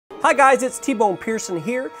Hi guys, it's T-Bone Pearson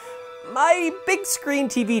here. My big screen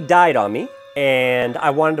TV died on me and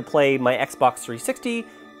I wanted to play my Xbox 360,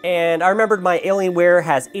 and I remembered my Alienware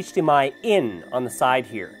has HDMI in on the side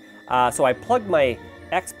here. So I plugged my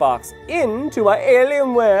Xbox into my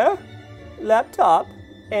Alienware laptop,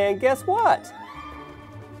 and guess what?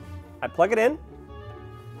 I plug it in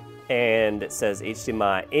and it says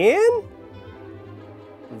HDMI in.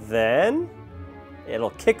 Then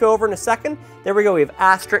it'll kick over in a second. There we go, we have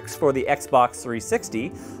asterisks for the Xbox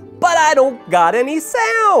 360, but I don't got any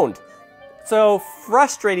sound. So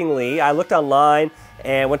frustratingly, I looked online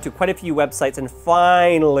and went to quite a few websites and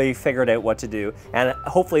finally figured out what to do. And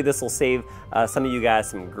hopefully this will save some of you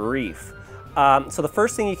guys some grief. So the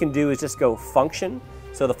first thing you can do is just go function.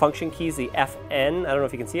 So the function key is the FN. I don't know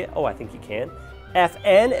if you can see it. Oh, I think you can.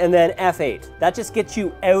 FN and then F8. That just gets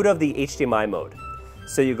you out of the HDMI mode.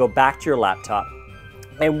 So you go back to your laptop.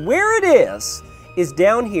 And where it is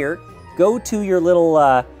down here. Go to your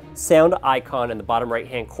little sound icon in the bottom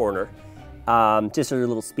right-hand corner. Just your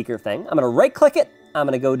little speaker thing. I'm gonna right-click it. I'm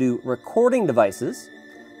gonna go to recording devices.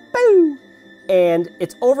 Boo! And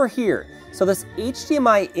it's over here. So this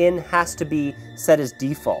HDMI in has to be set as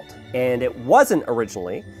default. And it wasn't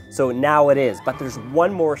originally, so now it is. But there's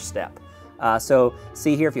one more step. So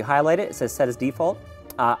see here, if you highlight it, it says set as default.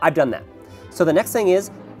 I've done that. So the next thing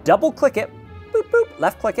is double-click it. Boop, boop,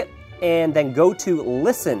 left-click it. And then go to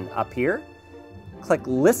listen up here. Click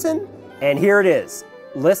listen, and here it is.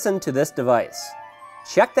 Listen to this device.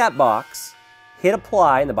 Check that box, hit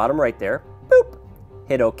apply in the bottom right there, boop,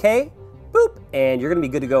 hit OK, boop, and you're gonna be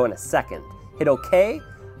good to go in a second. Hit OK,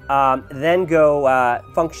 then go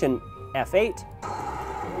function F8.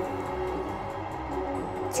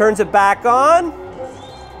 Turns it back on,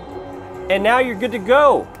 and now you're good to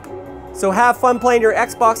go. So have fun playing your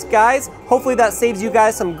Xbox, guys. Hopefully that saves you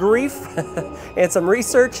guys some grief and some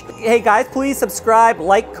research. Hey guys, please subscribe,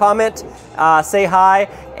 like, comment, say hi,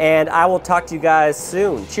 and I will talk to you guys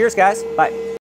soon. Cheers, guys. Bye.